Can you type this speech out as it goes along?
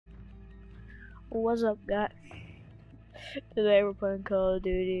What's up, guys? Today we're playing Call of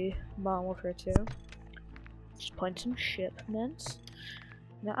Duty Modern Warfare 2. Just playing some shipments.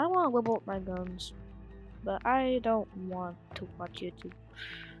 Now I want to level up my guns, but I don't want to watch YouTube.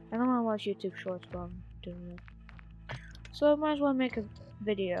 I don't want to watch YouTube shorts while I'm doing it. So I might as well make a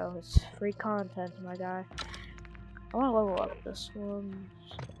video. It's free content, my guy. I want to level up this one.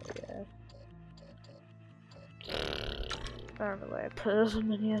 So yeah. I don't know where I put this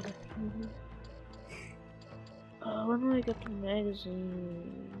many other. When do I get the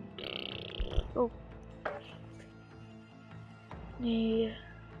magazine? Oh. Yeah.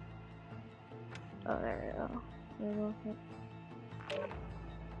 Oh, there we go.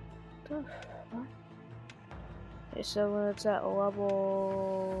 Okay, so when it's at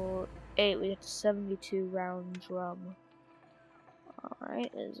level 8, we get 72 round drum.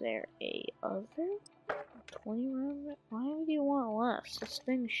 Alright, is there a other 20 round? Why would you want less? This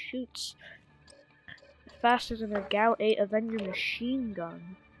thing shoots faster than a Gal 8 Avenger machine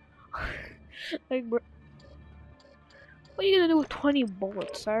gun. Like, bro, what are you gonna do with 20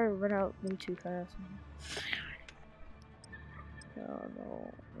 bullets? I run out way too fast. I don't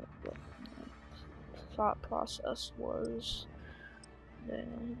know what my thought process was.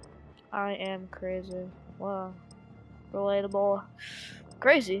 Then I am crazy. Wow. Relatable.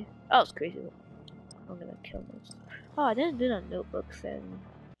 Crazy? I was crazy. I'm gonna kill this. Oh, I didn't do that notebook thing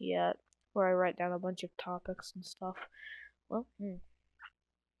yet, where I write down a bunch of topics and stuff. Well,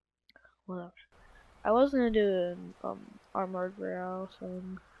 whatever. I was gonna do an armored rail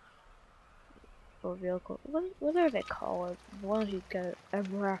thing. Or vehicle. What are they called? The ones you get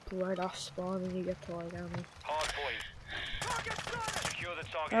MRAP right off spawn and you get to lie down there. Hard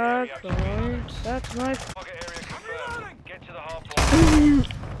point. That's my Target area confirmed. Get to the hard point.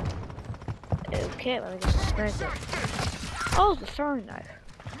 Okay, let me just snipe it. Oh, the throwing knife.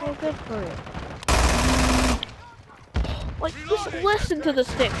 Oh, good for you. Like, just listen to this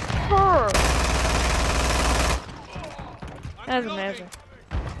thing. Purr. That's amazing.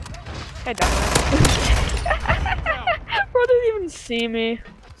 Hey, dumbass. Bro didn't even see me.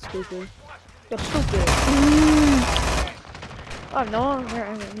 Stupid. You're stupid. Oh, no,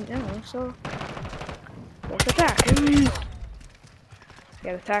 anyway, so let's attack.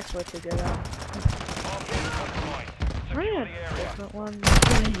 Yeah, the attack's way too good out. I need a different one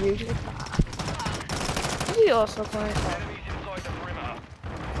than usually. Is he also playing?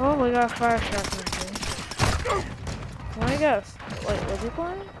 Oh, we got a fire shotgun. Oh my gosh. Wait, was he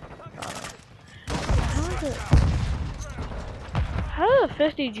playing? How is it? How does a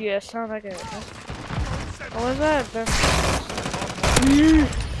 50 GS sound like a... What was that?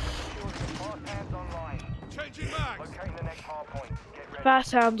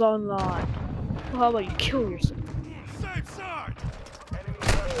 Fast hands online. Well, how about you kill yourself?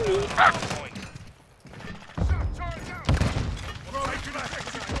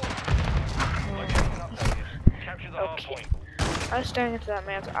 Okay. I was staring into that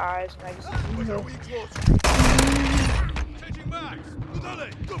man's eyes and I just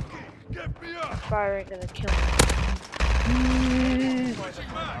fire ain't gonna kill me.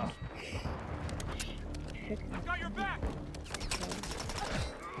 Got your back.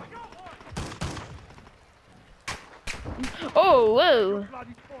 Oh, whoa!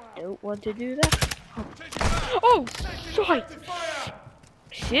 Don't want to do that. Oh, shit!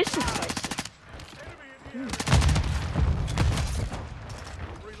 This is spicy.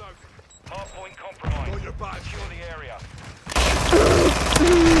 Hardpoint compromised. Secure the area.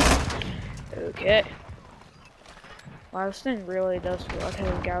 Okay. Wow, this thing really does feel like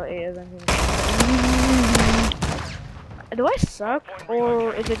a Gal 8 Avenger. Do I suck,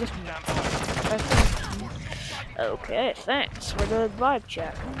 or is it just me? Okay, thanks for the vibe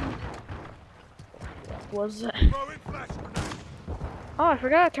check. What was that? Oh, I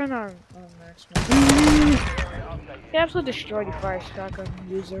forgot to turn on marksman. You absolutely destroyed your fire shotgun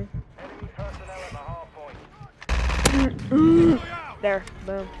user. There,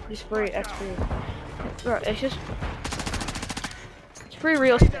 boom. He's free, XP. Bro, it's just... It's free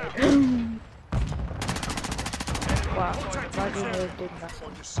real estate. Wow, my game really did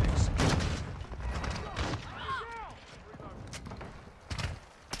nothing.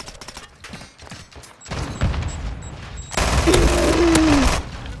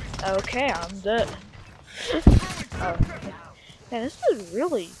 Okay, I'm dead. Oh, man, this is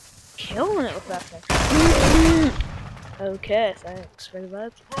really killing it with that thing. Okay, thanks for the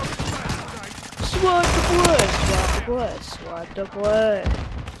vibes. Swat the blood, swat the blood.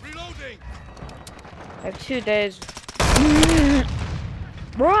 I have 2 days.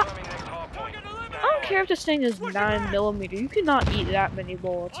 Bro, I don't care if this thing is 9mm. You cannot eat that many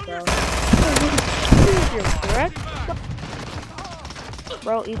bullets, bro. You're correct.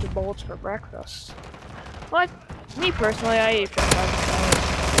 Bro, eat the bullets for breakfast. Like, me personally, I eat for breakfast.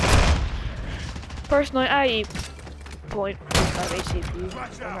 Personally, I eat 0.5 ACP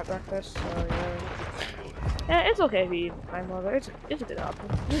for my breakfast, so yeah. Yeah, it's okay if you eat my mother. It's a good option.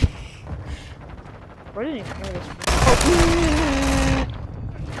 I didn't even know this. Oh.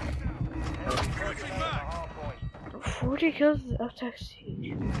 40 kills of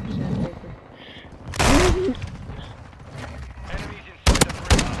taxi.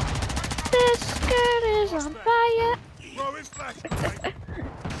 This girl is on fire.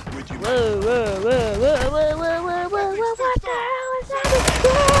 Whoa, whoa, whoa, whoa, whoa, whoa, whoa, whoa, what the hell is that?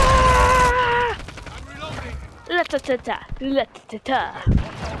 Ratata, ratata.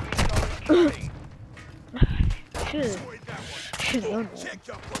 Should know that.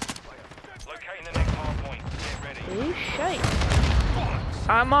 Locating the next hard point. Get ready. Oh shit.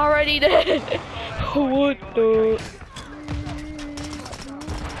 I'm already dead. What the?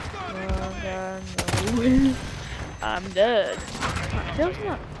 I'm dead. It feels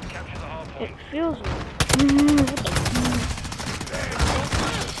not. It feels.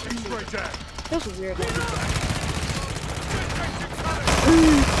 Feels weird.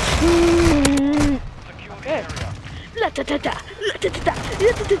 Okay. Ratata, ratata,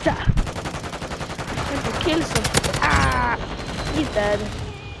 ratata. Time to kill some. Ah, he's dead.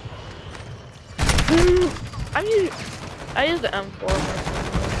 I use the M4,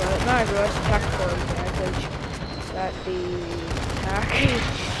 but not I realized the tactical advantage that the attack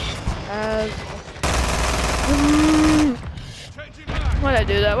has. Why did I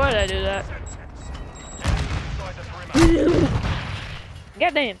do that? Why did I do that?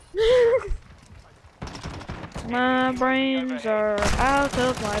 Goddamn. My brains are out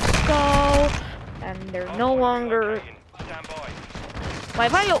of my skull, and they're no longer. My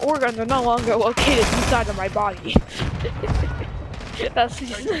vital organs are no longer located inside of my body. That's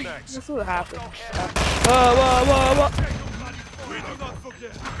what happens. Whoa.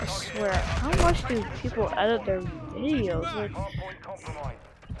 I swear, how much do people edit their videos? Like,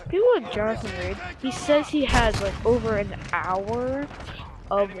 people like Jonathan Reed, he says he has like over an hour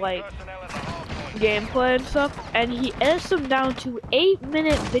of like gameplay and stuff, and he edits them down to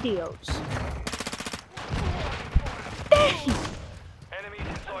 8-minute videos. Dang!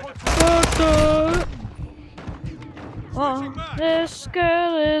 Oh, this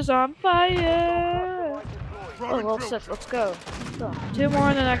girl is on fire. Oh, well, set. Let's go. 2 more,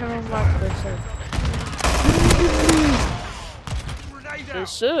 and then I can unlock this set.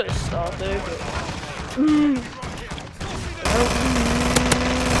 Assist, I'll take it.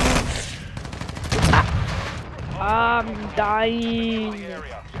 I'm dying.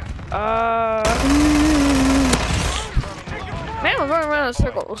 Man, we're going around in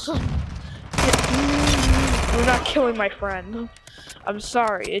circles. We're not killing my friend. I'm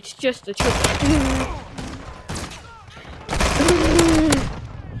sorry, it's just the truth.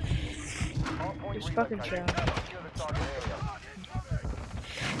 Just fucking chill.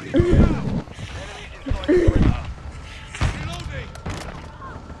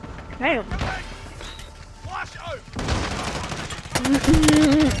 Damn.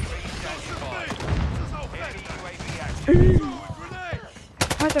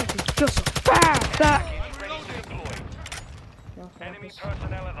 Why did I go so fast? Enemy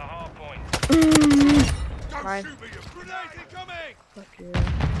personnel at the hard point. Fine. Fuck you.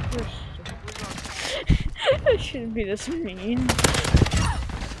 That shouldn't be this mean.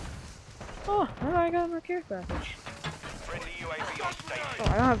 Oh, how do I got my care package? Friendly UAV on station. Oh, I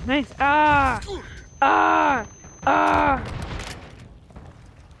don't have nice. Ah! Ah! Ah!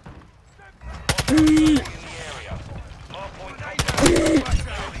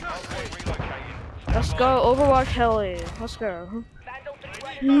 Let's go, Overwatch Heli. Let's go.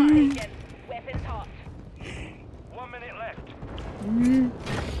 Weapons hot. 1 minute left.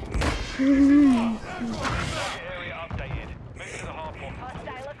 Area updated. Move to the hard point.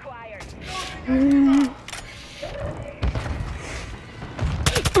 Hostile acquired.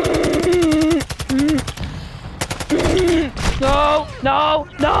 No! No!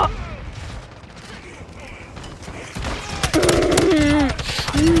 No!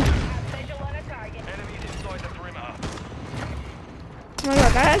 Oh my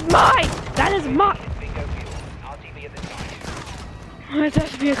god, that is mine! That is mine! It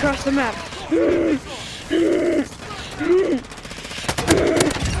has to be across the map.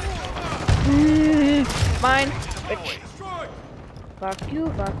 Mine. Bitch. Fuck you,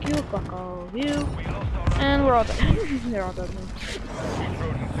 fuck all of you. And we're all done. They're all done.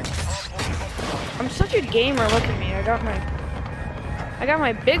 I'm such a gamer. Look at me. I got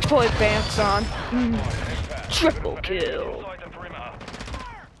my big boy pants on. Triple kill.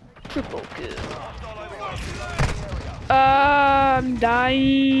 Triple kill. I'm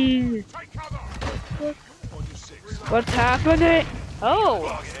dying. What's happening?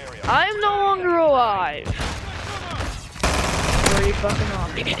 Oh, I'm no longer alive. Pretty fucking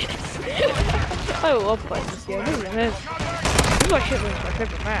obvious. I love playing this game. Look at this. This is my shit. This is my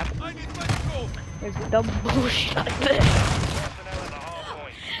favorite map. There's dumb bullshit like this.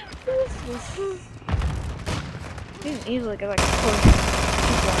 You can easily get like push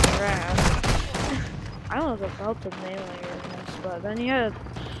people on your ass. I was about to melee your ass, but then you had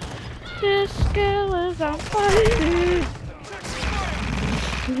this skill is on fire.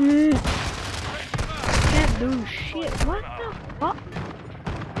 Can't do shit. What the fuck?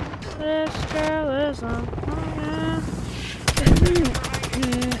 This girl is on fire.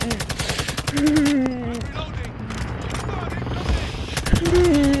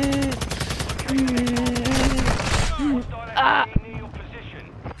 Ah!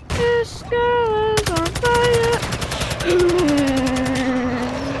 This girl is on fire.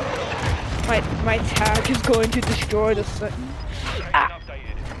 My tag is going to destroy the sun. Ah!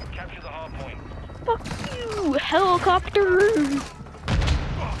 Fuck you, helicopter!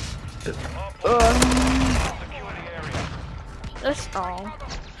 That's all.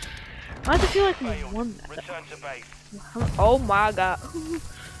 I have to feel like we won that. Oh my god.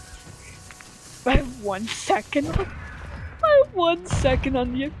 I have 1 second. I have 1 second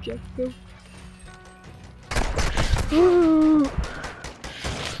on the objective.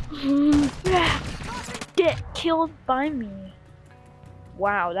 Get killed by me.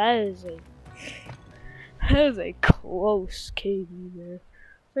 Wow, that is a close KD there.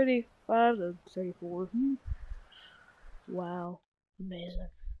 35 to 34. Wow, amazing.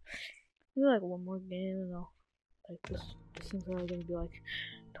 Maybe like one more game and I'll like this thing's probably gonna be like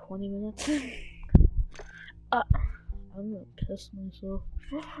 20 minutes. I'm gonna piss myself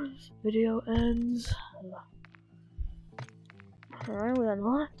before this video ends. Alright, we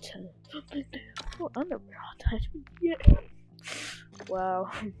unlocked something new. Underground attachment. Yeah. Wow.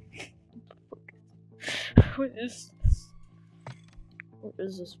 What is this? What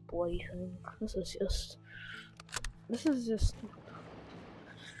is this bloody thing? This is just.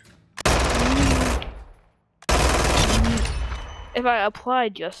 If I apply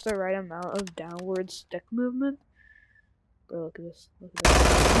just the right amount of downward stick movement. Bro, look at this. Look at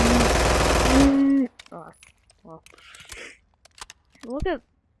this. Oh, well. Look at.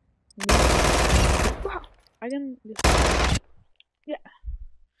 Wow. I can just. Yeah.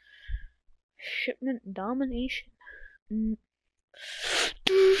 Shipment domination.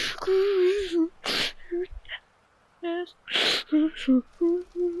 Yes.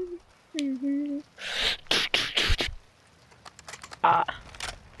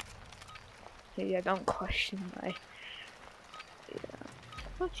 Yeah, don't question my.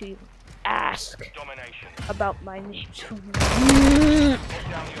 What you even ask about my name?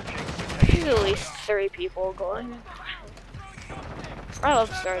 There's at least 3 people going. I love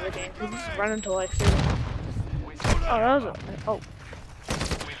to start the game. Just run until like 3. Oh, that was a. Oh.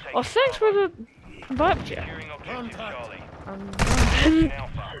 Well, thanks for the vibe check.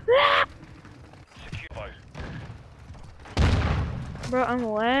 Bro, I'm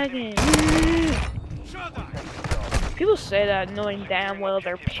lagging. People say that knowing damn well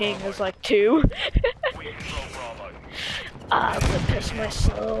their ping is like 2. I'm gonna piss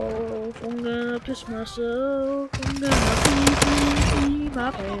myself. I'm gonna piss myself. I'm gonna pee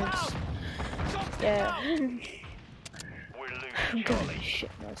my pants. Yeah. I'm gonna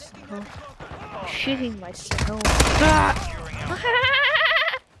shit myself. I'm shitting myself. Ah!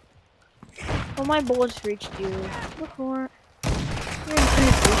 Oh, my bullets reached you. Before.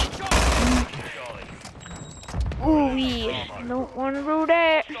 Ooh, we don't want to do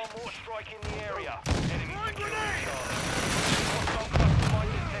that.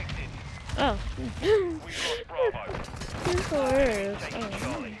 Oh. Hilarious.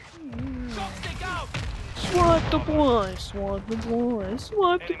 Swat the boy, swat the boy,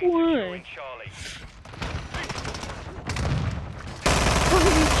 swat the boy.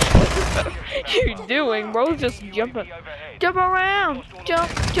 What you doing, bro? Just jumping. Jump around! Jump,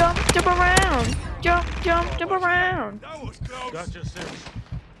 jump, jump around! Jump, jump, jump around! Gotcha, 6.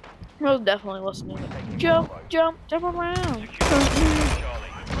 Bro's definitely listening. Jump, jump, jump around!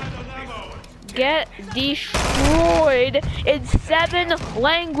 Get destroyed in 7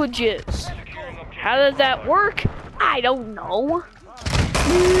 languages! How does that work? I don't know.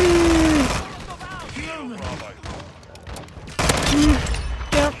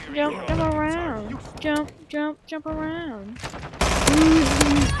 Jump, jump, jump around. jump, jump, jump around.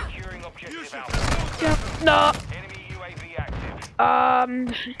 Securing objective Alpha. Jump, no. Enemy UAV active.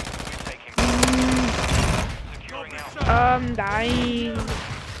 Taking. Securing Alpha. Dying.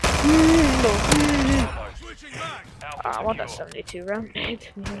 Switching back. I want that 72 round.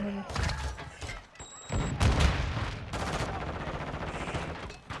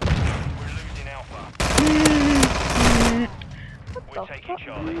 We're losing Alpha. We're taking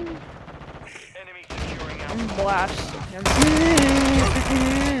Charlie. Enemy securing Alpha. Blast.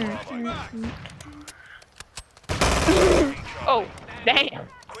 Oh, damn.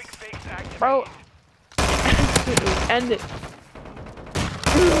 Quick fix activated. Bro. End it.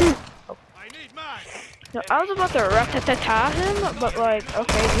 I need mine. No, I was about to ratatata him, but like,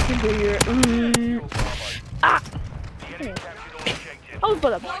 okay, you can do your. Ah! The enemy captured all objectives. I was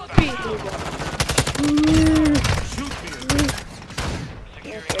about to beat you.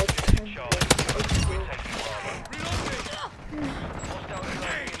 Securing objective Charlie. We're taking Bravo. Hostile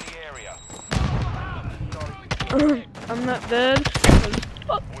UAV in the area. I'm not dead.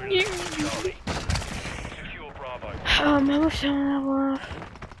 Oh, We're you. losing Charlie. Secure Bravo. How much time I have left?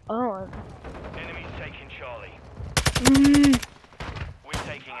 Oh. Enemies taking Charlie. We're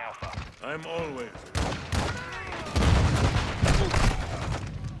taking Alpha. I'm always.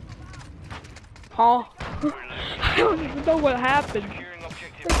 Huh? We're losing I don't even know what happened. Securing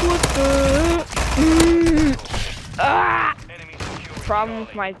objective. Like, what the? Ah! Enemy securing Problem with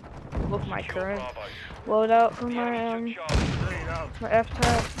Charlie. my Secure current Bravo. loadout for The my enemy took Charlie. Straight out. my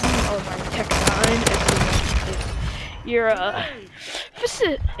F-Type, or my Tech 9. You're a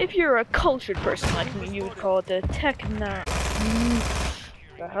if you're a cultured person like me, you would call it the Tech 9.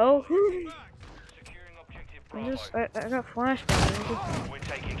 The hell? Securing objective I Bravo. got flashbangs. We're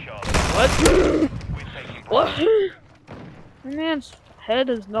taking Charlie. What? We're taking Bravo. What? My man's head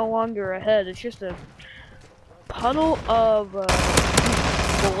is no longer a head. It's just a puddle of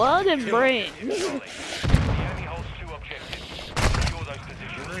blood and brains. Charlie. The enemy holds 2 objectives. Secure those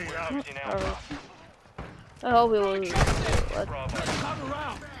positions. Straight We're out. losing Alpha. I hope we lose. Bravo.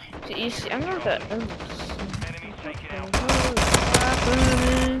 You see, I'm gonna get. Enemies taking Alpha.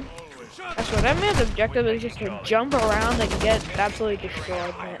 That's what that man's objective is, just to jump around and get absolutely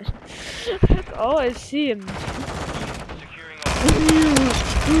destroyed, man. That's all I see him. Securing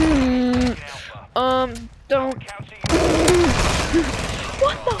objective. Alpha. Don't. Counter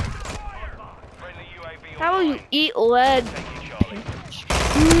What the? friendly UAV How will you online. eat lead? Taking Charlie.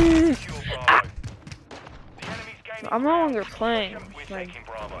 Secure Bravo. Ah. The enemy's gaining I'm no ground. longer playing. We're Like, taking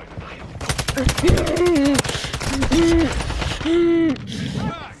Bravo.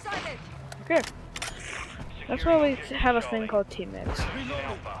 okay. That's why we have a thing called teammates. Losing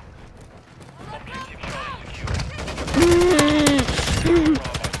Alpha. Objective Charlie secure. Bravo.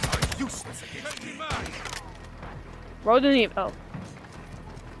 Useless against me. Bro didn't even. Oh.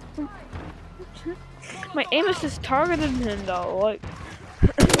 My aim assist targeted him though. Like.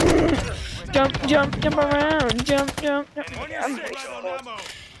 Jump, jump, jump around. Jump, jump. jump. I'm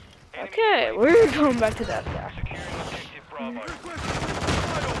okay, we're going back to that guy. Securing objective Bravo.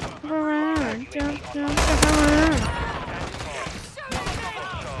 Jump around. Jump, jump, jump around.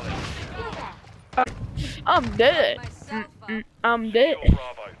 I'm dead. I'm dead.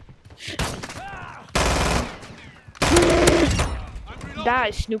 Secure Bravo.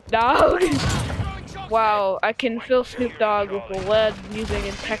 Die, Snoop Dogg. Wow, I can fill Snoop Dogg with lead using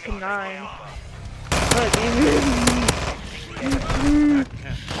a Tech 9.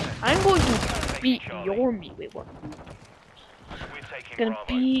 I'm going to beat your meat. Wait, what? We're taking Gonna Bravo.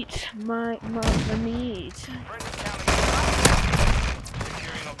 beat my meat. Friendly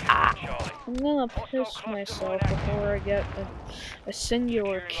Securing objective Ah. Charlie. I'm gonna piss myself before I get a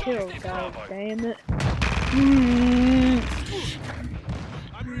singular kill. God damn it.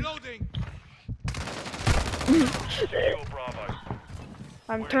 I'm reloading. Secure Bravo.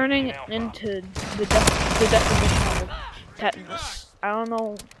 I'm turning it into the definition of tetanus. I don't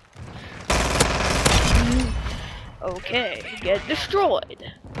know. Okay, get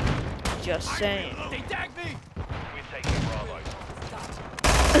destroyed. Just saying. They tagged me. We're taking Bravo.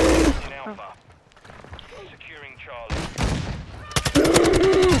 Losing Alpha. Securing Charlie.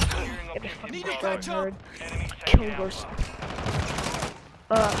 Securing Get objective destroyed, Bravo. nerd. Enemies Kill taking Alpha. yourself.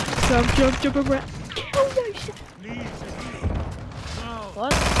 Jump around. Kill yourself.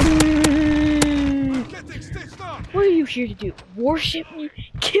 What? Getting stitched up. What are you here to do? Worship me?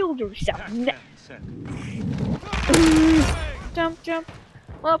 Kill yourself now. Jump, jump.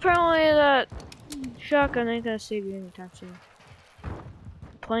 Well, apparently that shotgun ain't gonna save you anytime soon.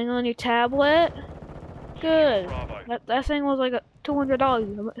 Playing on your tablet? Good. Bravo. That thing was like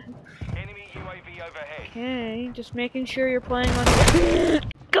 $200. Enemy UAV overhead. Okay, just making sure you're playing on your...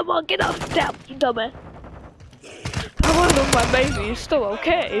 Come on, get up, down, you dumbass. I want to know my baby is still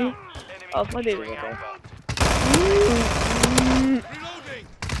okay. Enemy Oh, my baby's securing okay. Alpha.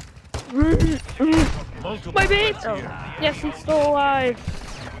 Reloading. My baby! Oh, yes, he's still alive.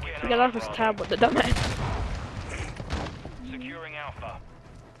 He got off his tablet, the dumbass. Securing Alpha.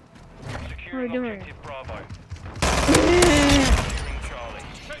 What are Securing you doing? objective Bravo. Securing Charlie.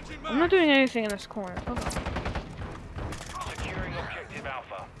 I'm not doing anything in this corner. Hold on. Securing objective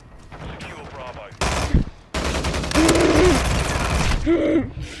Alpha. Secure Bravo.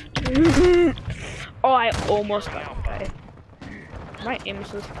 Oh, I almost got him, guy. My aim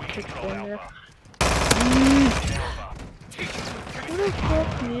is just kicked in there. Alpha. Who the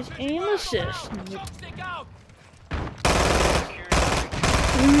fuck needs aim assist? Securing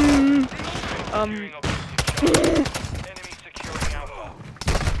Um, objective Charlie. Enemy securing Alpha.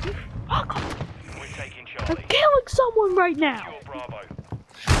 We're taking I'm Charlie. killing someone right now. Secure Bravo.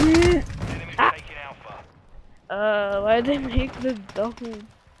 Enemy taking Alpha. Why did they make the double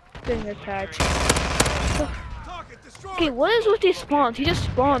thing attached? Target destroyed. Okay, what is with these spawns? He just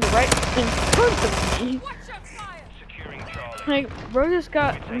spawned right in front of me. Securing Charlie. Like, bro just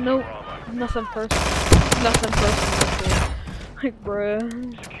got nothing personal. Nothing personal. Like, bro.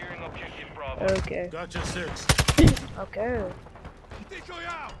 Securing objective Bravo. Okay. Gotcha 6. Okay. Decoy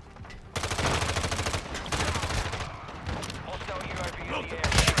out. Hostile UAV in the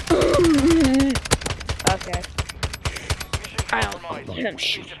area. Okay. Mission I don't compromised. let him We've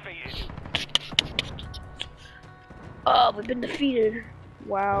shoot. been defeated. Oh, we've been defeated.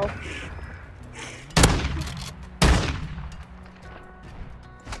 Wow.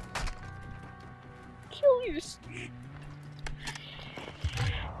 Kill yourself.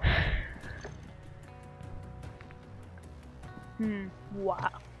 Wow.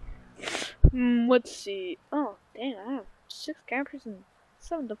 Let's see. Oh, dang, I have 6 campers and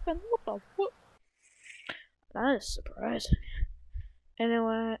 7 defense. What the fuck? That is surprising.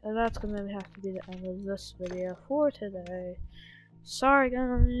 Anyway, that's gonna have to be the end of this video for today. Sorry,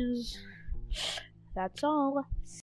 guys. That's all.